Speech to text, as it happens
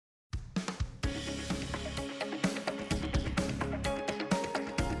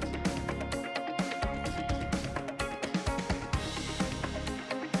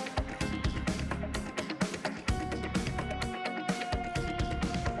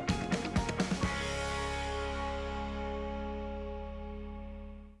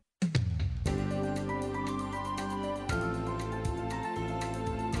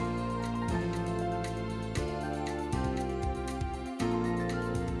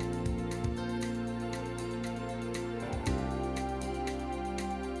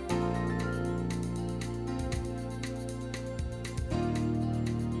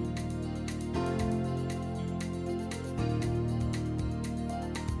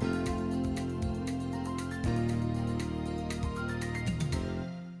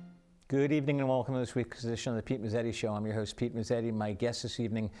Good evening and welcome to this week's edition of the Pete Mezzetti Show. I'm your host, Pete Mezzetti. My guest this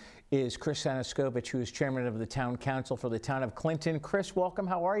evening is Chris Aniskovich, who is chairman of the Town Council for the Town of Clinton. Chris, welcome.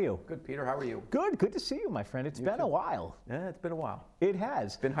 How are you? Good, Peter. How are you? Good. Good to see you, my friend. It's been a while. Yeah, it's been a while. It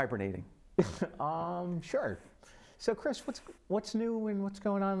has. Been hibernating. Sure. So, Chris, what's new and what's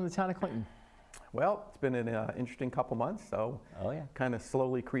going on in the Town of Clinton? Well, it's been an interesting couple months, so kind of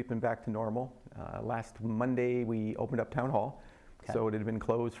slowly creeping back to normal. Last Monday, we opened up Town Hall. Okay. So it had been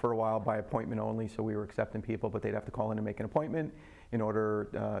closed for a while by appointment only, so we were accepting people, but they'd have to call in and make an appointment in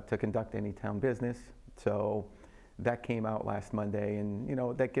order to conduct any town business. So that came out last Monday, and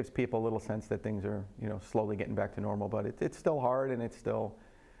that gives people a little sense that things are slowly getting back to normal. But it's still hard, and it's still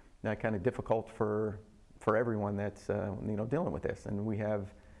kind of difficult for everyone that's dealing with this. And we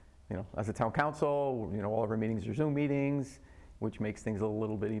have as a town council, all of our meetings are Zoom meetings, which makes things a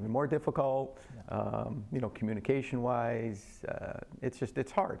little bit even more difficult. Yeah. Communication-wise,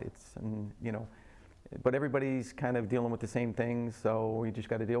 it's hard. But everybody's kind of dealing with the same things, so we just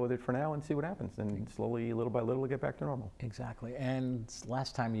got to deal with it for now and see what happens, and slowly, little by little, get back to normal. Exactly. And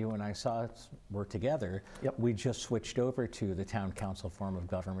last time you and I were together, yep, we just switched over to the town council form of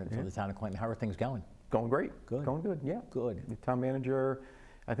government for the town of Clinton. How are things going? Going great. Good. Going good. Yeah. Good. The town manager.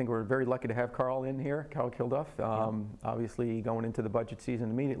 I think we're very lucky to have Carl in here, Carl Kilduff. Obviously, going into the budget season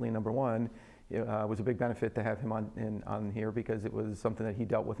immediately, number one, it was a big benefit to have him on here because it was something that he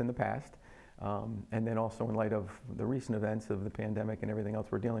dealt with in the past. And then also in light of the recent events of the pandemic and everything else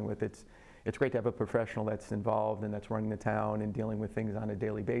we're dealing with, it's great to have a professional that's involved and that's running the town and dealing with things on a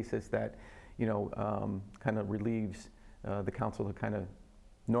daily basis that, kind of relieves the council to kind of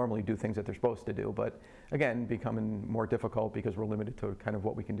normally do things that they're supposed to do, but again, becoming more difficult because we're limited to kind of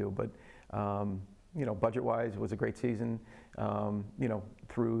what we can do. But budget-wise, it was a great season.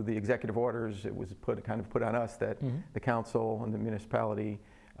 Through the executive orders, it was put on us that the council and the municipality,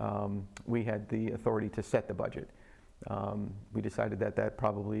 we had the authority to set the budget. We decided that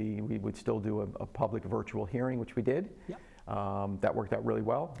probably we would still do a public virtual hearing, which we did. Yep. That worked out really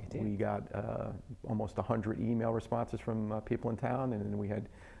well. We got almost 100 email responses from people in town, and then we had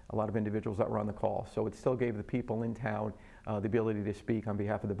a lot of individuals that were on the call. So it still gave the people in town the ability to speak on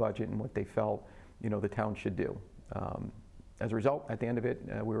behalf of the budget and what they felt the town should do. As a result, at the end of it,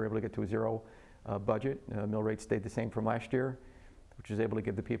 we were able to get to a zero budget. Mill rate stayed the same from last year, which was able to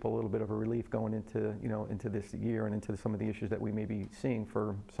give the people a little bit of a relief going into into this year and into some of the issues that we may be seeing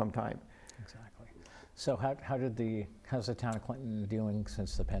for some time. Exactly. So how's the town of Clinton doing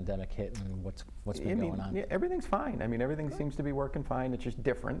since the pandemic hit, and what's been going on? Yeah, everything's fine. I mean, everything seems to be working fine. It's just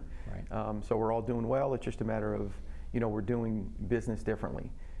different. Right. So we're all doing well. It's just a matter of we're doing business differently.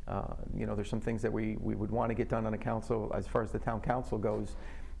 There's some things that we would want to get done on a council. As far as the town council goes,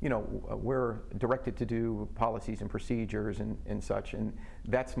 we're directed to do policies and procedures and such, and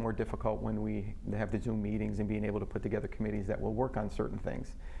that's more difficult when we have the Zoom meetings and being able to put together committees that will work on certain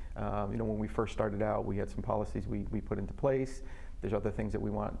things. When we first started out, we had some policies we put into place. There's other things that we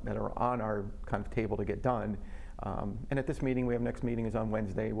want that are on our kind of table to get done. And at this meeting, next meeting is on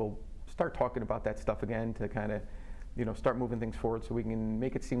Wednesday. We'll start talking about that stuff again to kind of start moving things forward so we can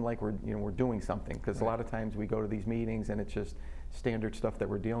make it seem like we're doing something, because a lot of times we go to these meetings and it's just standard stuff that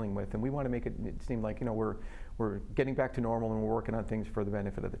we're dealing with, and we want to make it seem like we're getting back to normal and we're working on things for the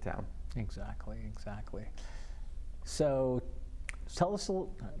benefit of the town. Exactly. So tell us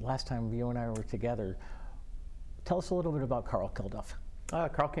last time you and I were together, tell us a little bit about Carl Kilduff.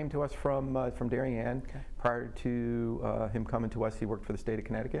 Carl came to us from Darien. Okay. Prior to him coming to us, he worked for the state of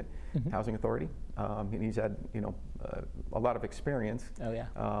Connecticut Housing Authority. And he's had a lot of experience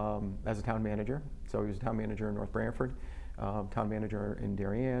as a town manager. So he was a town manager in North Branford, town manager in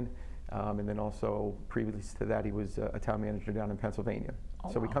Darien, and then also previous to that he was a town manager down in Pennsylvania.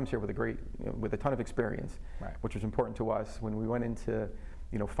 Oh, so he comes here with with a ton of experience, which was important to us when we went into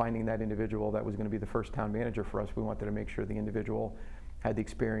finding that individual that was going to be the first town manager for us. We wanted to make sure the individual had the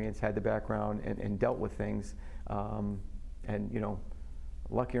experience, had the background, and dealt with things.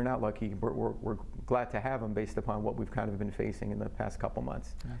 Lucky or not lucky, we're glad to have him based upon what we've kind of been facing in the past couple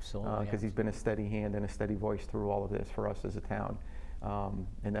months. Absolutely. Because he's been a steady hand and a steady voice through all of this for us as a town,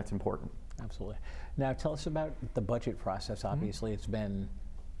 and that's important. Absolutely. Now tell us about the budget process. Obviously, it's been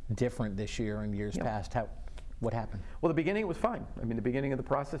different this year and years past. What happened? Well, the beginning was fine. I mean, the beginning of the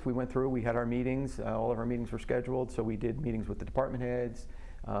process, we went through, we had our meetings, all of our meetings were scheduled, so we did meetings with the department heads.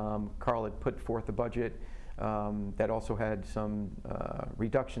 Carl had put forth the budget that also had some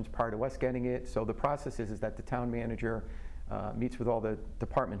reductions prior to us getting it. So the process is that the town manager meets with all the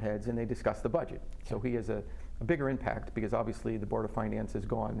department heads and they discuss the budget. So he has a bigger impact because obviously the Board of Finance is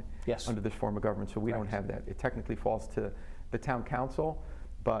gone under this form of government, so we don't have that. It technically falls to the town council,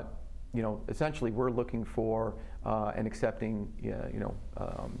 but essentially we're looking for and accepting,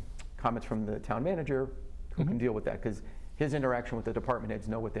 comments from the town manager who can deal with that, because his interaction with the department heads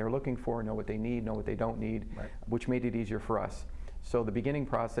know what they're looking for, know what they need, know what they don't need, which made it easier for us. So the beginning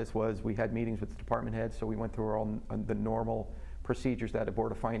process was we had meetings with the department heads, so we went through all the normal procedures that a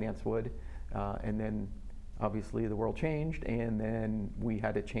Board of Finance would, and then obviously the world changed, and then we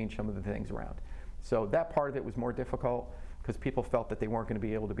had to change some of the things around. So that part of it was more difficult because people felt that they weren't going to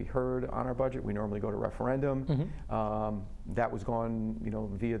be able to be heard on our budget. We normally go to referendum. That was gone,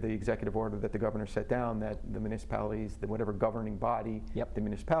 via the executive order that the governor set down, that the municipalities, whatever governing body the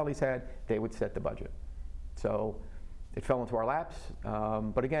municipalities had, they would set the budget. So it fell into our laps.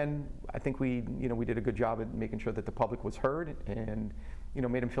 But again, I think we did a good job at making sure that the public was heard and,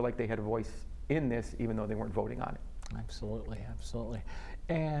 made them feel like they had a voice in this, even though they weren't voting on it. Absolutely, absolutely.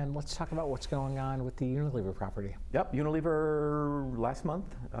 And let's talk about what's going on with the Unilever property. Yep, Unilever last month,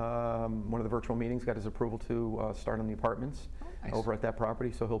 one of the virtual meetings got his approval to start on the apartments over at that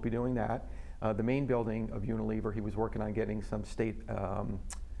property, so he'll be doing that. The main building of Unilever, he was working on getting some state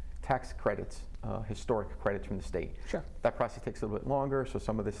tax credits, historic credits from the state. Sure. That process takes a little bit longer, so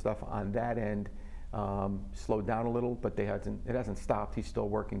some of this stuff on that end slowed down a little, but it hasn't stopped. He's still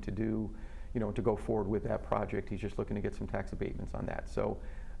working to do, to go forward with that project. He's just looking to get some tax abatements on that. So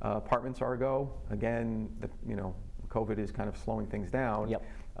apartments are a go. Again, COVID is kind of slowing things down.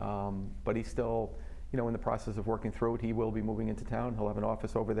 But he's still, in the process of working through it. He will be moving into town. He'll have an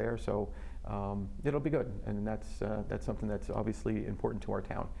office over there, so it'll be good. And that's something that's obviously important to our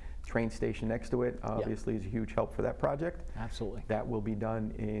town. Train station next to it obviously is a huge help for that project. Absolutely. That will be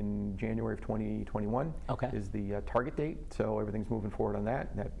done in January of 2021. Is the target date. So everything's moving forward on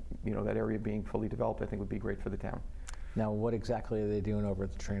that. That that area being fully developed, I think would be great for the town. Now, what exactly are they doing over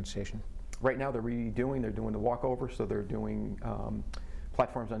at the train station? Right now, they're doing the walkover, so they're doing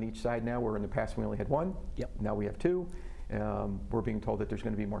platforms on each side now, where in the past we only had one. Now we have two. We're being told that there's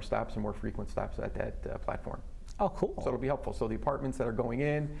going to be more stops and more frequent stops at that platform. Oh, cool. So it'll be helpful. So the apartments that are going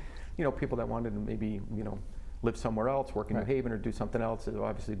in, people that wanted to maybe, live somewhere else, work in New Haven or do something else, it'll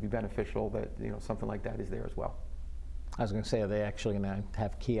obviously be beneficial that, something like that is there as well. I was going to say, are they actually going to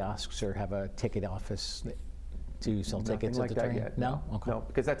have kiosks or have a ticket office to sell tickets at the train? Yet. No? Okay. No,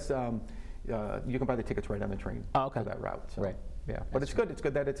 because that's, you can buy the tickets right on the train for that route. So. Right. Yeah, but it's good. It's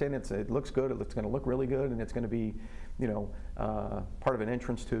good that it's in. It looks good. It's going to look really good, and it's going to be, part of an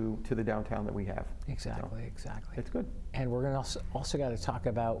entrance to the downtown that we have. Exactly. So exactly. It's good. And we're going to also got to talk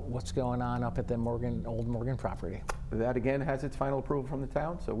about what's going on up at the old Morgan property. That again has its final approval from the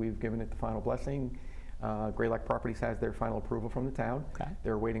town, so we've given it the final blessing. Greylock Properties has their final approval from the town.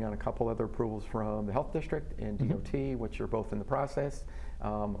 They're waiting on a couple other approvals from the health district and DOT, which are both in the process.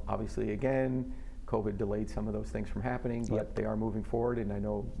 Obviously, again, COVID delayed some of those things from happening, but they are moving forward, and I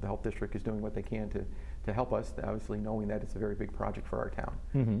know the health district is doing what they can to help us, obviously knowing that it's a very big project for our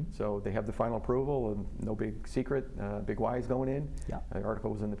town. So they have the final approval, and no big secret, Big Y is going in. The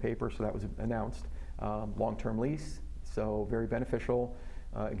article was in the paper, so that was announced. Long-term lease, so very beneficial,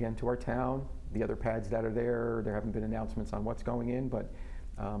 again, to our town. The other pads that are there haven't been announcements on what's going in, but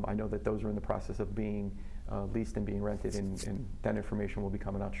I know that those are in the process of being leased and being rented, and that information will be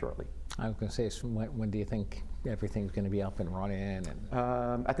coming out shortly. I was going to say, so when do you think everything's going to be up and running?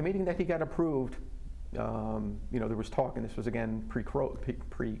 And at the meeting that he got approved, there was talk, and this was again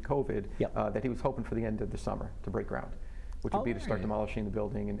pre-COVID, that he was hoping for the end of the summer to break ground, which would be to start demolishing the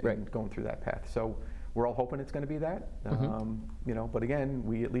building and going through that path. So we're all hoping it's going to be that, but again,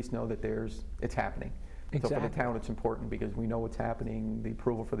 we at least know that it's happening. So for the town, it's important because we know what's happening. The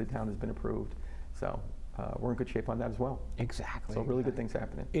approval for the town has been approved. So we're in good shape on that as well. Exactly. So really good things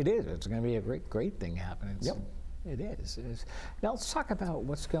happening. It is. It's going to be a great thing happening. It is. Now let's talk about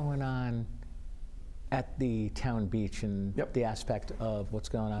what's going on at the town beach and the aspect of what's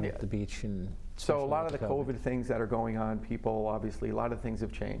going on at the beach. And so a lot of the COVID things that are going on, people, obviously, a lot of things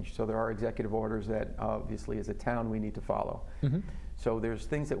have changed. So there are executive orders that obviously as a town we need to follow. So there's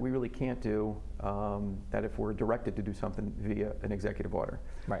things that we really can't do that if we're directed to do something via an executive order.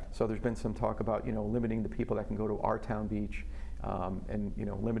 So there's been some talk about, limiting the people that can go to our town beach and,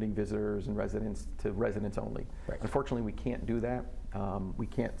 limiting visitors and residents to residents only. Unfortunately, we can't do that. We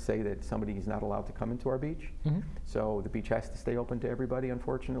can't say that somebody is not allowed to come into our beach. So the beach has to stay open to everybody,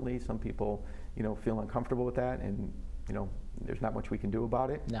 unfortunately. Some people, feel uncomfortable with that, and, there's not much we can do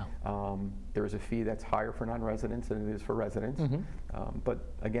about it. There is a fee that's higher for non-residents than it is for residents.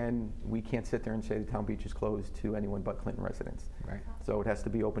 But again, we can't sit there and say the town beach is closed to anyone but Clinton residents. So it has to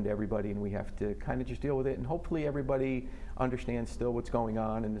be open to everybody, and we have to kind of just deal with it. And hopefully everybody understands still what's going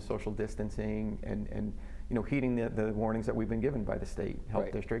on and the social distancing and heeding the warnings that we've been given by the state health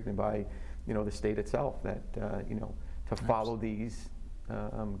Right. district and by, the state itself that, to follow these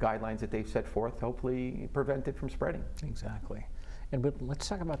guidelines that they've set forth, hopefully prevent it from spreading. Exactly. And let's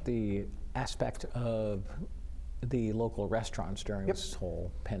talk about the aspect of the local restaurants during this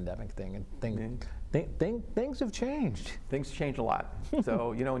whole pandemic thing. And things have changed. Things change a lot.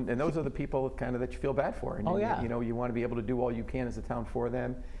 So, and those are the people kind of that you feel bad for. And you want to be able to do all you can as a town for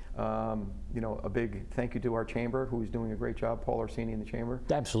them. A big thank you to our chamber, who is doing a great job, Paul Orsini in the chamber.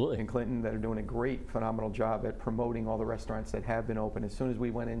 Absolutely. And Clinton, that are doing a great, phenomenal job at promoting all the restaurants that have been open. As soon as we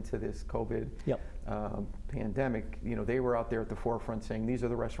went into this COVID pandemic, they were out there at the forefront saying, these are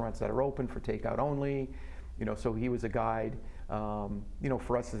the restaurants that are open for takeout only. So he was a guide,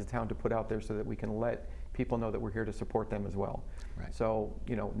 for us as a town to put out there so that we can let people know that we're here to support them as well. Right. So,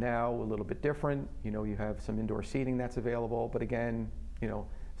 now a little bit different. You have some indoor seating that's available, but again,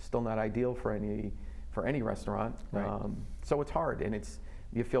 still not ideal for any restaurant. Right. So it's hard, and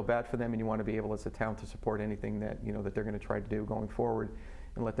you feel bad for them, and you want to be able as a town to support anything that that they're going to try to do going forward,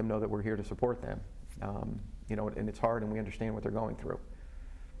 and let them know that we're here to support them. And it's hard, and we understand what they're going through.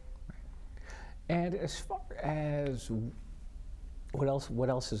 And as far as what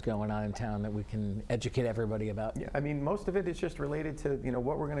else is going on in town that we can educate everybody about? Yeah, most of it is just related to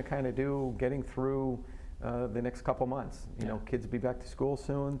what we're going to kind of do getting through the next couple months. Kids will be back to school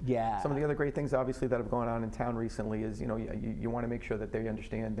soon. Yeah. Some of the other great things, obviously, that have gone on in town recently is you want to make sure that they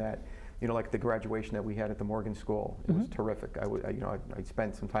understand that like the graduation that we had at the Morgan School, it was terrific. I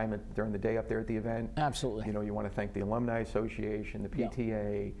spent some time during the day up there at the event. Absolutely. You want to thank the Alumni Association, the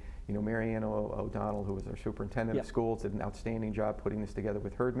PTA. Mary Ann O'Donnell, who was our superintendent of schools, did an outstanding job putting this together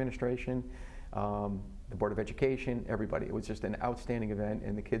with her administration, the Board of Education, everybody. It was just an outstanding event,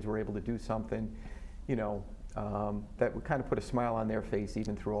 and the kids were able to do something, that would kind of put a smile on their face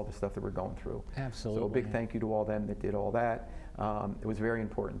even through all the stuff that we're going through. Absolutely. So a big thank you to all them that did all that. It was very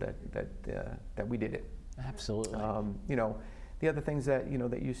important that we did it. Absolutely. The other things that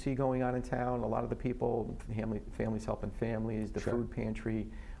that you see going on in town, a lot of the people, families helping families, the food pantry,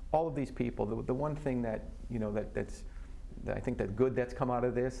 all of these people. The one thing that that I think that good that's come out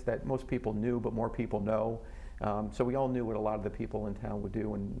of this, that most people knew, but more people know. So we all knew what a lot of the people in town would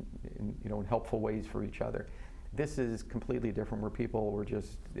do in helpful ways for each other. This is completely different, where people were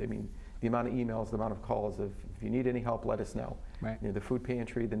just, the amount of emails, the amount of calls of, if you need any help, let us know. Right. The food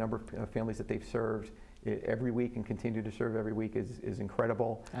pantry, the number of families that they've served every week and continue to serve every week is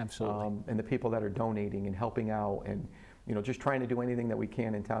incredible. Absolutely. And the people that are donating and helping out and just trying to do anything that we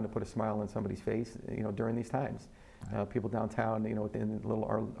can in town to put a smile on somebody's face, during these times. Right. People downtown, in the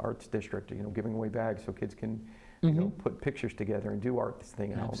little arts district, giving away bags so kids can, put pictures together and do art this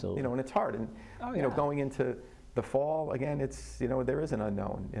thing at Absolutely. home. And it's hard. And, going into the fall, again, it's, there is an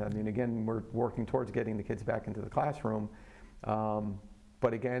unknown. Again, we're working towards getting the kids back into the classroom.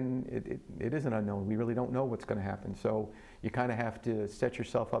 But again, it is an unknown. We really don't know what's going to happen. So you kind of have to set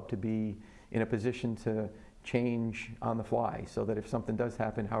yourself up to be in a position to change on the fly, so that if something does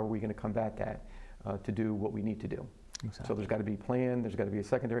happen, how are we going to combat that to do what we need to do? Exactly. So there's got to be a plan, there's got to be a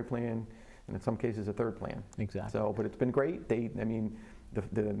secondary plan, and in some cases a third plan. Exactly. So, but it's been great. The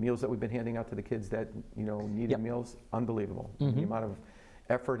meals that we've been handing out to the kids that needed meals, unbelievable. The amount of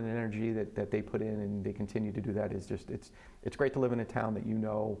effort and energy that they put in, and they continue to do that, is just it's great to live in a town that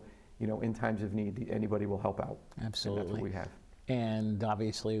in times of need anybody will help out. Absolutely. And that's what we have. And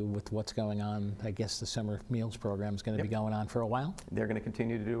obviously, with what's going on, I guess the summer meals program is going to be going on for a while. They're going to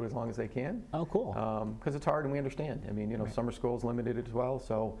continue to do it as long as they can. Oh, cool. Because it's hard, and we understand. Right. Summer school is limited as well.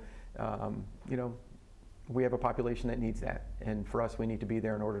 So, we have a population that needs that, and for us, we need to be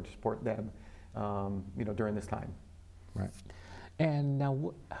there in order to support them, during this time. Right. And now,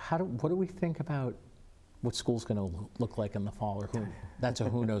 what do we think about what school's going to look like in the fall, or who? That's a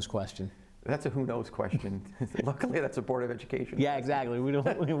who knows question. That's a who knows question. Luckily, that's a Board of Education. Yeah, exactly. We don't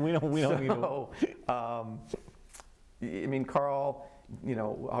need to. Carl,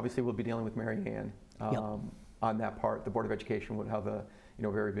 obviously we'll be dealing with Mary Ann on that part. The Board of Education would have a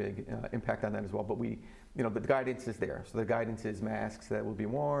very big impact on that as well. But the guidance is there. So the guidance is masks that will be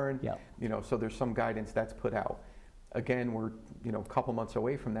worn. So there's some guidance that's put out. Again, we're a couple months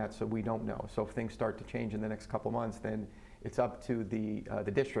away from that, so we don't know. So if things start to change in the next couple months, then it's up to the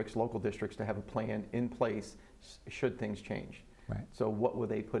districts, local districts, to have a plan in place should things change. Right. So what will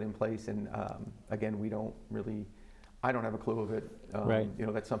they put in place? And again, I don't have a clue of it. Right.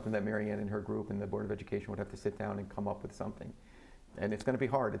 That's something that Mary Ann and her group and the Board of Education would have to sit down and come up with something. And it's going to be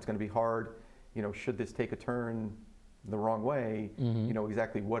hard. It's going to be hard, should this take a turn the wrong way,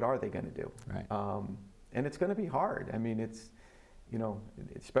 exactly what are they going to do? Right. And it's going to be hard.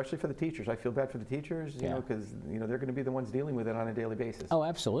 especially for the teachers. I feel bad for the teachers, because they're going to be the ones dealing with it on a daily basis. Oh,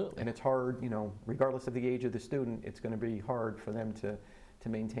 absolutely. And it's hard, regardless of the age of the student, it's going to be hard for them to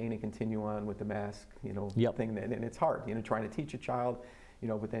maintain and continue on with the mask, thing. And it's hard, trying to teach a child,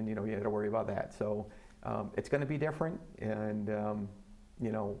 but then, you got to worry about that. So it's going to be different, and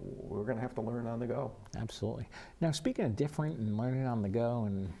we're going to have to learn on the go. Absolutely. Now, speaking of different and learning on the go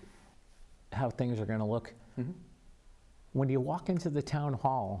and how things are going to look, when you walk into the town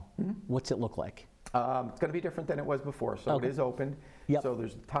hall, what's it look like? It's going to be different than it was before. So it is open. So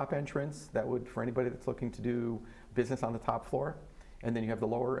there's the top entrance that would, for anybody that's looking to do business on the top floor. And then you have the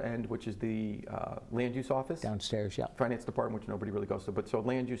lower end, which is the land use office. Downstairs, Finance department, which nobody really goes to. But so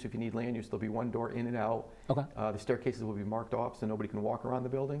land use, if you need land use, there'll be one door in and out. Okay. The staircases will be marked off so nobody can walk around the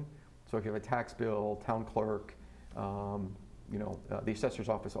building. So if you have a tax bill, town clerk, the assessor's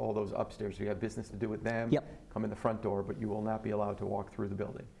office, all those upstairs, so you have business to do with them, come in the front door, but you will not be allowed to walk through the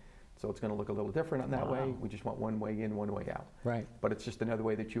building. So it's going to look a little different on that way. We just want one way in, one way out. Right. But it's just another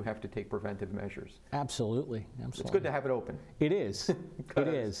way that you have to take preventive measures. Absolutely. It's good to have it open. It is. It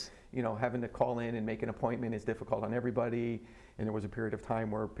is. Having to call in and make an appointment is difficult on everybody. And there was a period of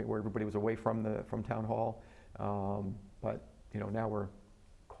time where everybody was away from town hall. But now we're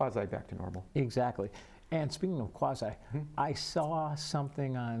quasi back to normal. Exactly. And speaking of quasi, I saw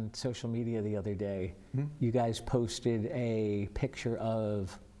something on social media the other day. You guys posted a picture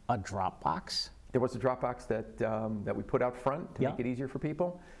of a drop box. There was a drop box that we put out front to make it easier for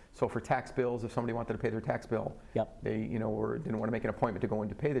people. So for tax bills, if somebody wanted to pay their tax bill, they didn't want to make an appointment to go in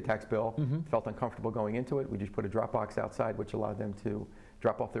to pay the tax bill, felt uncomfortable going into it, we just put a drop box outside, which allowed them to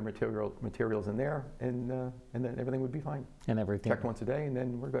drop off their materials in there, and then everything would be fine. And everything. Checked once a day, and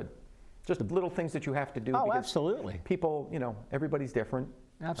then we're good. Just little things that you have to do. Oh, absolutely. People, everybody's different.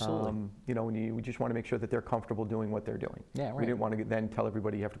 Absolutely. We just want to make sure that they're comfortable doing what they're doing. Yeah, right. We didn't want to then tell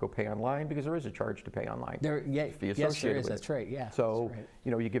everybody you have to go pay online, because there is a charge to pay online. Yes, there is. That's right. Yeah. So,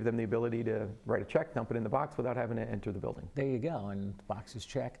 you give them the ability to write a check, dump it in the box without having to enter the building. There you go. And the box is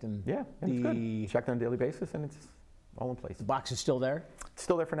checked. And it's good. Checked on a daily basis, and it's all in place. The box is still there? It's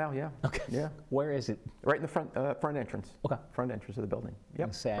still there for now, yeah. Okay. Yeah. Where is it? Right in the front entrance. Okay. Front entrance of the building.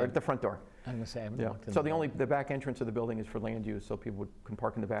 Yep. Right at the front door. I'm going to say, So the back entrance of the building is for land use, so people can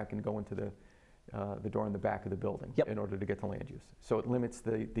park in the back and go into the door in the back of the building in order to get to land use. So it limits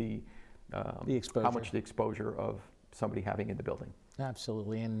the exposure. How much the exposure of somebody having in the building.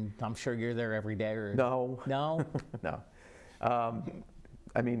 Absolutely, and I'm sure you're there every day. Or no. No. No.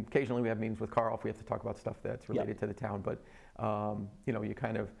 Occasionally we have meetings with Carl if we have to talk about stuff that's related to the town, but you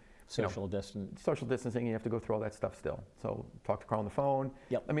kind of. Social distancing, you have to go through all that stuff still. So talk to Carl on the phone.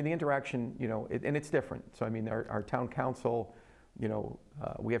 Yep. The interaction, and it's different. So our town council,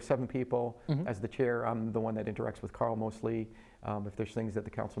 we have 7 people. As the chair, I'm the one that interacts with Carl mostly. If there's things that the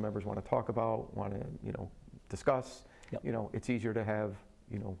council members want to talk about, want to, discuss, it's easier to have,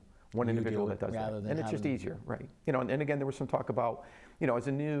 one individual that does that. And it's just easier, right? And again, there was some talk about,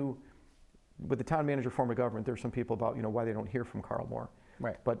 with the town manager form of government, there's some people about, why they don't hear from Carl more.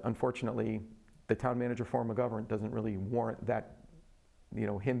 Right. But unfortunately, the town manager form of government doesn't really warrant that,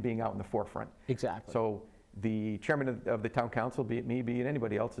 him being out in the forefront. Exactly. So the chairman of the town council, be it me, be it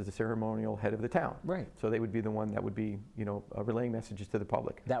anybody else, is the ceremonial head of the town. Right. So they would be the one that would be, relaying messages to the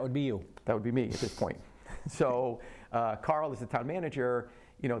public. That would be you. That would be me at this point. So Carl is the town manager.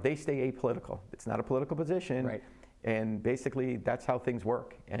 They stay apolitical. It's not a political position. Right. And basically, that's how things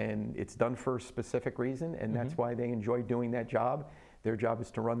work. And it's done for a specific reason, and that's why they enjoy doing that job. Their job is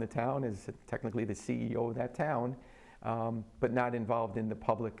to run the town, is technically the CEO of that town, but not involved in the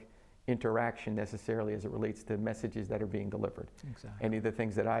public interaction necessarily as it relates to messages that are being delivered. Exactly. Any of the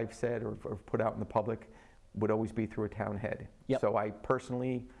things that I've said or put out in the public would always be through a town head. Yep. So I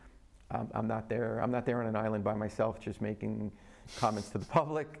personally, I'm not there on an island by myself just making comments to the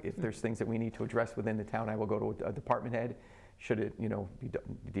public. If there's things that we need to address within the town, I will go to a department head. Should it,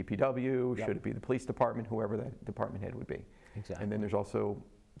 be DPW? Should it be the police department? Whoever that department head would be. Exactly. And then there's also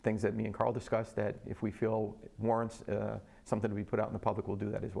things that me and Carl discussed that if we feel warrants something to be put out in the public, we'll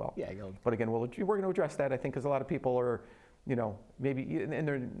do that as well. Yeah. But again, we're going to address that, I think, because a lot of people are, maybe, and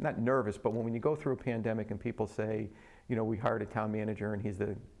they're not nervous, but when you go through a pandemic and people say, we hired a town manager and he's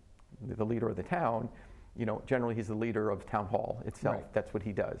the leader of the town, generally he's the leader of town hall itself. Right. That's what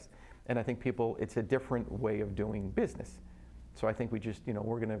he does. And I think it's a different way of doing business. So I think we just,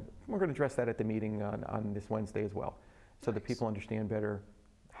 we're going to address that at the meeting on this Wednesday as well, so that people understand better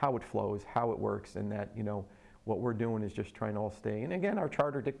how it flows, how it works, and that what we're doing is just trying to all stay. And again, our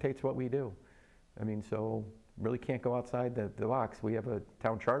charter dictates what we do. So really can't go outside the box. We have a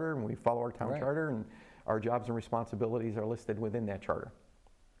town charter, and we follow our town charter, and our jobs and responsibilities are listed within that charter.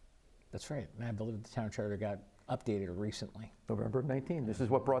 That's right. And I believe the town charter got updated recently. November of 19. This is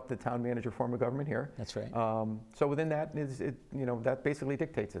what brought the town manager form of government here. That's right. So within that that basically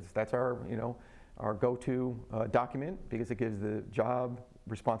dictates it. That's our, our go-to document, because it gives the job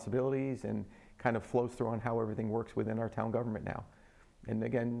responsibilities and kind of flows through on how everything works within our town government now. And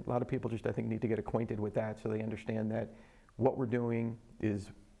again, a lot of people just, I think, need to get acquainted with that so they understand that what we're doing is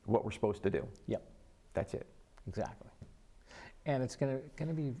what we're supposed to do. Yep. That's it. Exactly. And it's going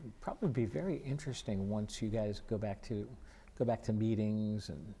to probably be very interesting once you guys go back to meetings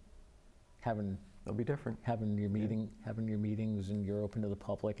and They'll be different. Having your meetings and you're open to the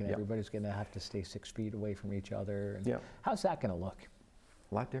public, and everybody's going to have to stay 6 feet away from each other. And how's that going to look?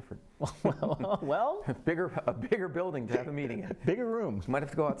 A lot different. Well, a bigger building to have a meeting in. Bigger rooms. Might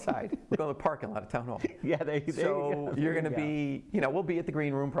have to go outside. We're going to the parking lot of Town Hall. Yeah, so you're going to be, we'll be at the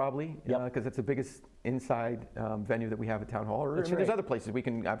green room probably, because it's the biggest inside venue that we have at Town Hall. Or there's other places we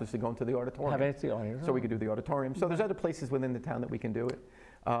can obviously go into the auditorium. Have it at the auditorium. So we could do the auditorium. So there's other places within the town that we can do it.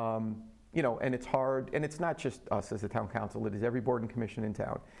 And it's hard, and it's not just us as a town council, it is every board and commission in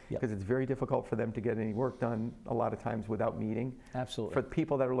town, because it's very difficult for them to get any work done a lot of times without meeting. Absolutely. For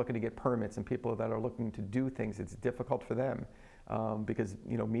people that are looking to get permits and people that are looking to do things, it's difficult for them, because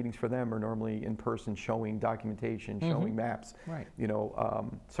meetings for them are normally in person, showing documentation, showing maps. Right.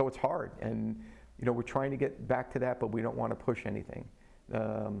 So it's hard, and we're trying to get back to that, but we don't want to push anything.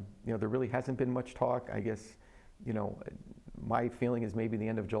 There really hasn't been much talk, I guess. My feeling is maybe the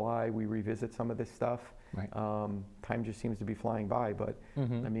end of July we revisit some of this stuff. Right. Time just seems to be flying by, but I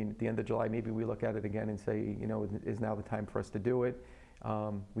mean, at the end of July, maybe we look at it again and say, is now the time for us to do it?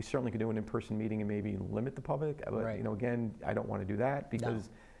 We certainly could do an in-person meeting and maybe limit the public, but again, I don't want to do that because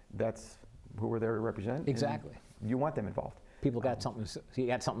that's who we're there to represent. Exactly. You want them involved. People got something. You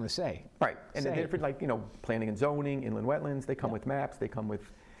got something to say. Right, and the different, planning and zoning, inland wetlands. They come with maps. They come with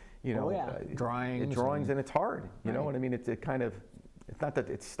drawings, and it's hard. You know what I mean? It's not that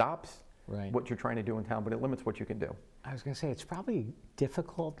it stops what you're trying to do in town, but it limits what you can do. I was going to say, it's probably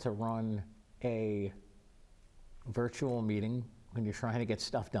difficult to run a virtual meeting when you're trying to get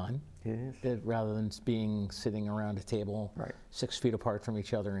stuff done. It is. Rather than sitting around a table 6 feet apart from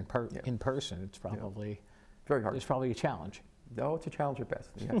each other in person. It's probably very hard. It's probably a challenge. No, it's a challenge at best,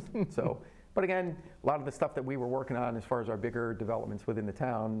 yes. But again, a lot of the stuff that we were working on as far as our bigger developments within the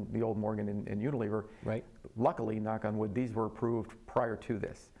town, the old Morgan and Unilever, luckily, knock on wood, these were approved prior to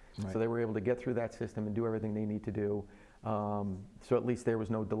this. So they were able to get through that system and do everything they need to do. So at least there was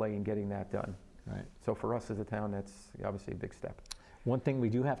no delay in getting that done. Right. So for us as a town, that's obviously a big step. One thing we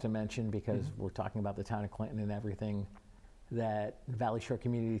do have to mention, because we're talking about the town of Clinton and everything, that Valley Shore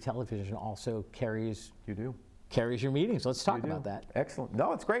Community Television also carries your meetings. Let's talk about that. Excellent.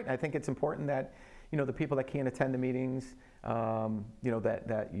 No, it's great. I think it's important that, the people that can't attend the meetings,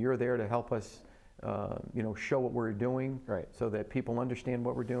 that you're there to help us, show what we're doing, so that people understand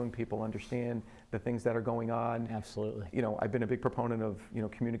what we're doing, people understand the things that are going on. Absolutely. I've been a big proponent of,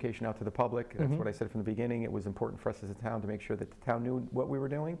 communication out to the public. That's what I said from the beginning. It was important for us as a town to make sure that the town knew what we were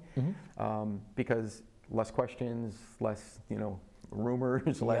doing, because less questions, less,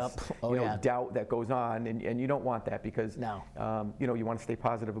 rumors, less doubt that goes on, and you don't want that, because you want to stay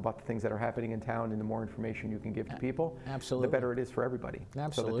positive about the things that are happening in town, and the more information you can give to people, the better it is for everybody.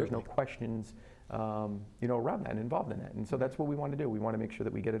 So that there's no questions around that and involved in that. And so that's what we want to do. We want to make sure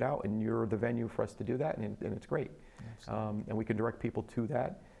that we get it out, and you're the venue for us to do that, and it's great. And we can direct people to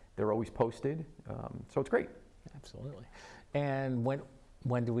that. They're always posted, so it's great. Absolutely. And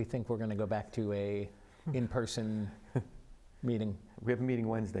when do we think we're going to go back to a in-person meeting? We have a meeting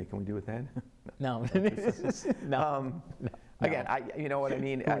Wednesday. Can we do it then? No. No. Again, you know what I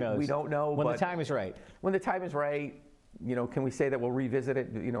mean? We don't know. When the time is right. When the time is right, can we say that we'll revisit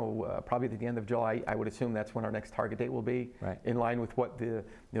it, probably at the end of July? I would assume that's when our next target date will be, in line with what the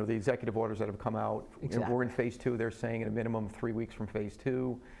executive orders that have come out. Exactly. We're in phase 2. They're saying at a minimum 3 weeks from phase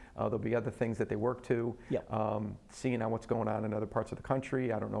 2. There'll be other things that they work to. Seeing on what's going on in other parts of the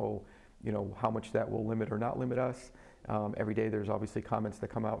country, I don't know, how much that will limit or not limit us. Every day there's obviously comments that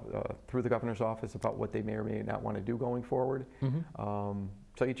come out through the governor's office about what they may or may not want to do going forward.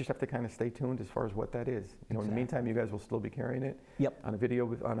 So you just have to kind of stay tuned as far as what that is. In the meantime, you guys will still be carrying it on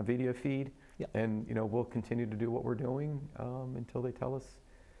a video feed, and we'll continue to do what we're doing until they tell us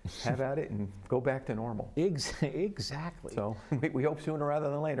have at it and go back to normal. Exactly. So we hope sooner rather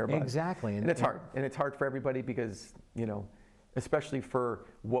than later. But, exactly. And it's hard. And it's hard for everybody because, especially for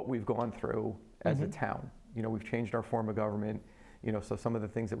what we've gone through as a town. We've changed our form of government. So some of the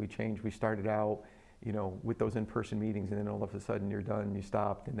things that we changed, we started out, you know, with those in-person meetings, and then all of a sudden you're done, you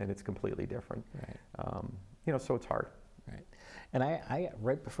stopped, and then it's completely different. Right. You know, so it's hard. Right. And I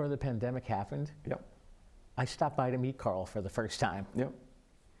right before the pandemic happened, Yep. I stopped by to meet Carl for the first time. Yep.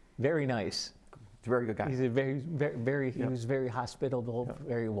 Very nice. He's a very good guy. He's a very Yep. he was very hospitable, Yep.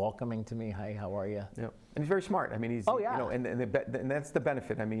 very welcoming to me. Hi, how are you? Yep. And he's very smart. I mean, he's, oh, yeah. you know, and that's the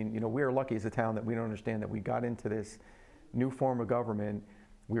benefit. I mean, you know, we're lucky as a town that we don't understand that we got into this new form of government.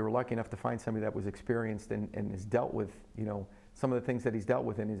 We were lucky enough to find somebody that was experienced and has dealt with, you know, some of the things that he's dealt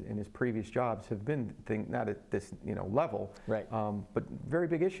with in his previous jobs have been not at this, you know, level, right. But very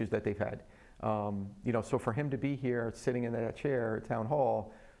big issues that they've had. You know, so for him to be here sitting in that chair at Town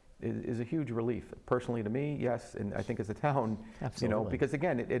Hall is a huge relief. Personally to me, yes, and I think as a town, absolutely. you know, because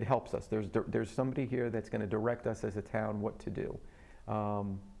again, it helps us. There's somebody here that's going to direct us as a town what to do,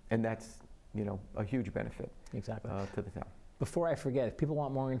 and that's, you know, a huge benefit. Exactly. To the town. Before I forget, if people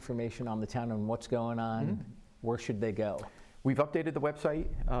want more information on the town and what's going on, where should they go? We've updated the website.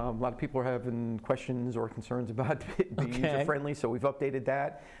 A lot of people are having questions or concerns about being user-friendly, so we've updated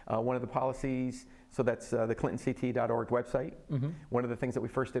that. One of the policies, so that's the clintonct.org website. One of the things that we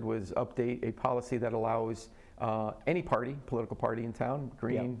first did was update a policy that allows any party, political party in town,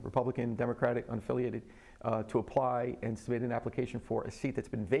 Green, Republican, Democratic, unaffiliated, to apply and submit an application for a seat that's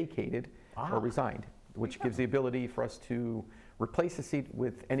been vacated or resigned, which gives the ability for us to replace a seat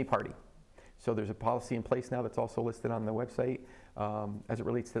with any party. So there's a policy in place now that's also listed on the website as it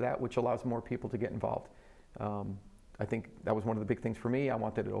relates to that, which allows more people to get involved. I think that was one of the big things for me. I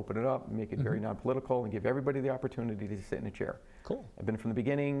wanted to open it up, make it very non-political, and give everybody the opportunity to sit in a chair. Cool. I've been from the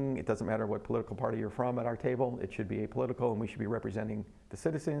beginning. It doesn't matter what political party you're from at our table. It should be apolitical, and we should be representing the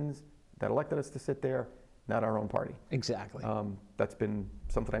citizens that elected us to sit there, not our own party. Exactly. That's been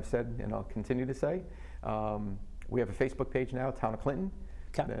something I've said, and I'll continue to say. We have a Facebook page now, Town of Clinton.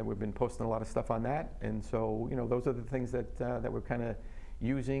 Okay. We've been posting a lot of stuff on that, and so, you know, those are the things that that we're kind of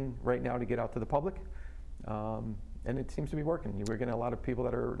using right now to get out to the public, and it seems to be working. We're getting a lot of people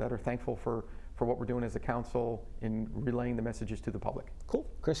that are thankful for what we're doing as a council in relaying the messages to the public. Cool.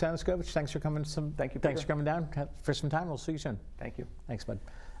 Chris Aniskovich, thanks for coming. Thank you, Peter. Thanks for coming down for some time. We'll see you soon. Thank you. Thanks, bud.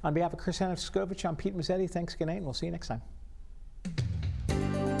 On behalf of Chris Aniskovich, I'm Pete Mezzetti. Thanks, good night, and we'll see you next time.